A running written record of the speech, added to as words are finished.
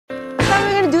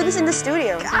who's in the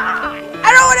studio. I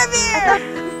don't want to be here!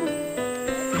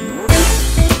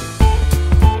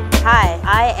 Hi,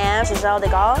 I am Giselle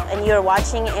Degal, and you're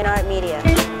watching InArtMedia.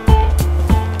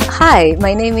 Hi,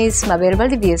 my name is Mabel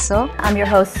Valdiviezo. I'm your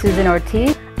host, Susan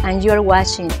Ortiz. And you're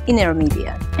watching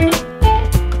InArtMedia.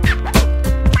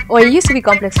 Well, it used to be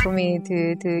complex for me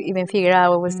to even figure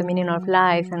out what was the meaning of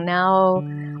life, and now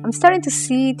I'm starting to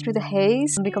see through the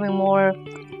haze. I'm becoming more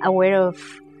aware of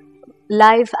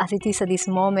life as it is at this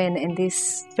moment and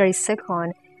this very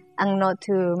second, and not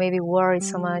to maybe worry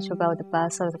so much about the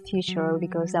past or the future,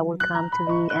 because that will come to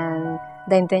be and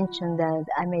the intention that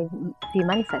I may be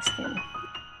manifesting.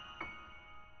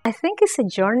 I think it's a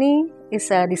journey,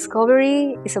 it's a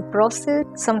discovery, it's a process,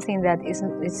 something that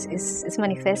is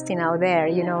manifesting out there,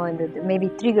 you know, and that maybe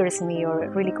triggers me or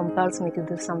really compels me to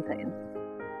do something.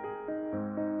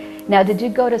 Now, did you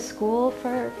go to school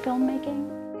for filmmaking?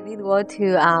 I did go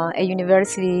to a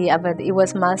university, but it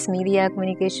was mass media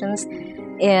communications,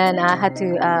 and I had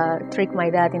to trick my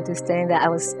dad into studying that I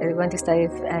was going to study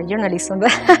journalism.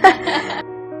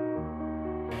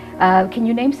 Can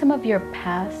you name some of your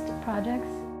past projects?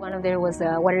 One of them was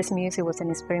Water's Muse. It was an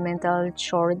experimental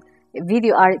short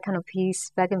video art kind of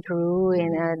piece back in Peru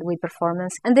and with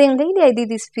performance. And then lately I did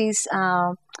this piece,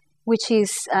 which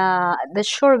is the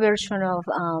short version of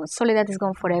Soledad Is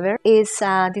Gone Forever. It's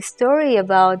the story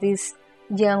about this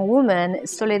young woman,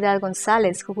 Soledad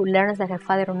Gonzalez, who learns that her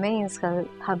father's remains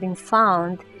have been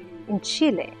found in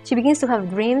Chile. She begins to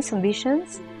have dreams and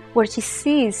visions where she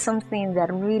sees something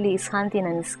that really is haunting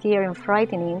and scary and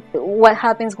frightening. What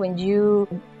happens when you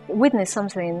witness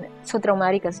something so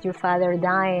traumatic as your father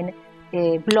dying,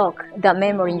 block that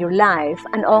memory in your life,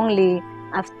 and only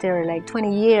after like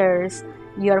 20 years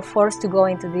you are forced to go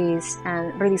into this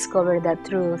and rediscover that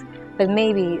truth, but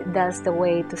maybe that's the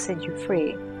way to set you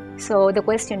free. So the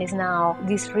question is now,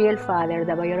 this real father,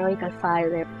 the biological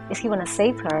father, is he going to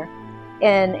save her?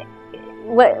 And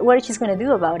what is she going to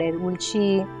do about it? Will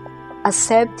she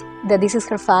accept that this is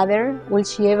her father? Will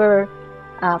she ever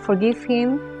forgive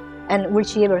him? And will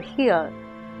she ever heal?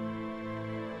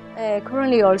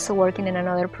 Currently also working in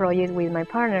another project with my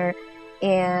partner,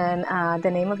 and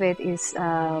the name of it is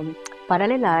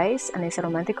Parallel Eyes, and it's a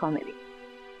romantic comedy.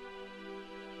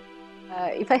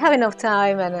 If I have enough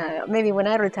time, and maybe when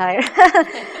I retire,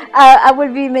 I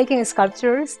will be making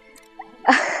sculptures.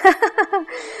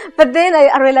 But then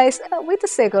I realized, wait a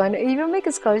second, if you're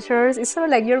making sculptures, it's sort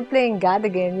of like you're playing God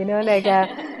again, you know, like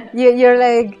you're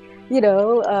like, you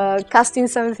know, casting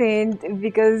something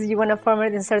because you want to form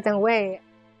it in a certain way.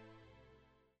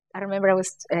 I remember I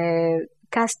was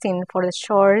casting for the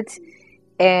short,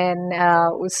 and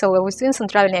so I was doing some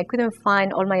traveling. I couldn't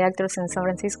find all my actors in San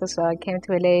Francisco, so I came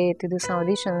to LA to do some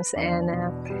auditions. And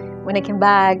when I came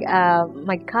back,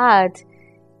 my cat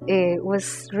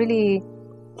was really,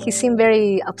 he seemed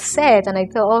very upset, and I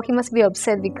thought, oh, he must be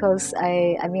upset because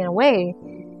I've been away.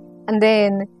 And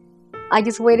then I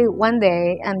just waited one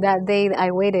day, and that day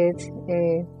I waited,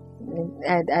 you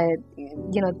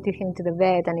know, took him to the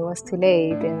vet, and it was too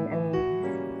late,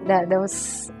 and that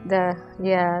was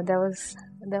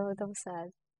sad.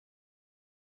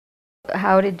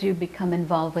 How did you become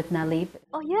involved with Nalib?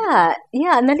 Oh yeah,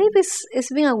 Nalib is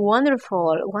been a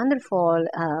wonderful,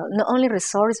 not only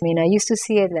resource. I mean, I used to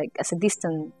see it like as a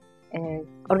distant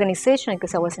organization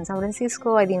because I was in San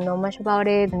Francisco. I didn't know much about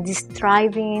it. And this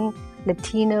thriving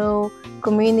Latino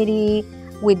community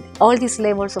with all these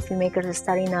levels of filmmakers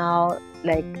starting out,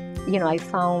 like, you know, I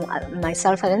found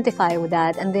myself identified with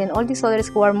that. And then all these others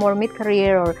who are more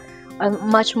mid-career or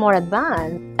much more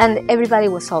advanced, and everybody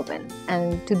was open.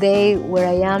 And today, where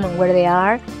I am and where they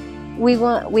are, we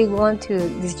go on to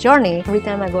this journey. Every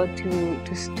time I go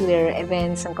to their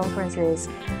events and conferences,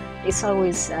 it's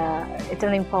always a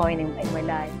turning point in my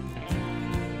life.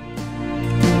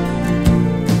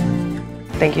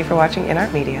 Thank you for watching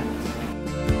InArtMedia.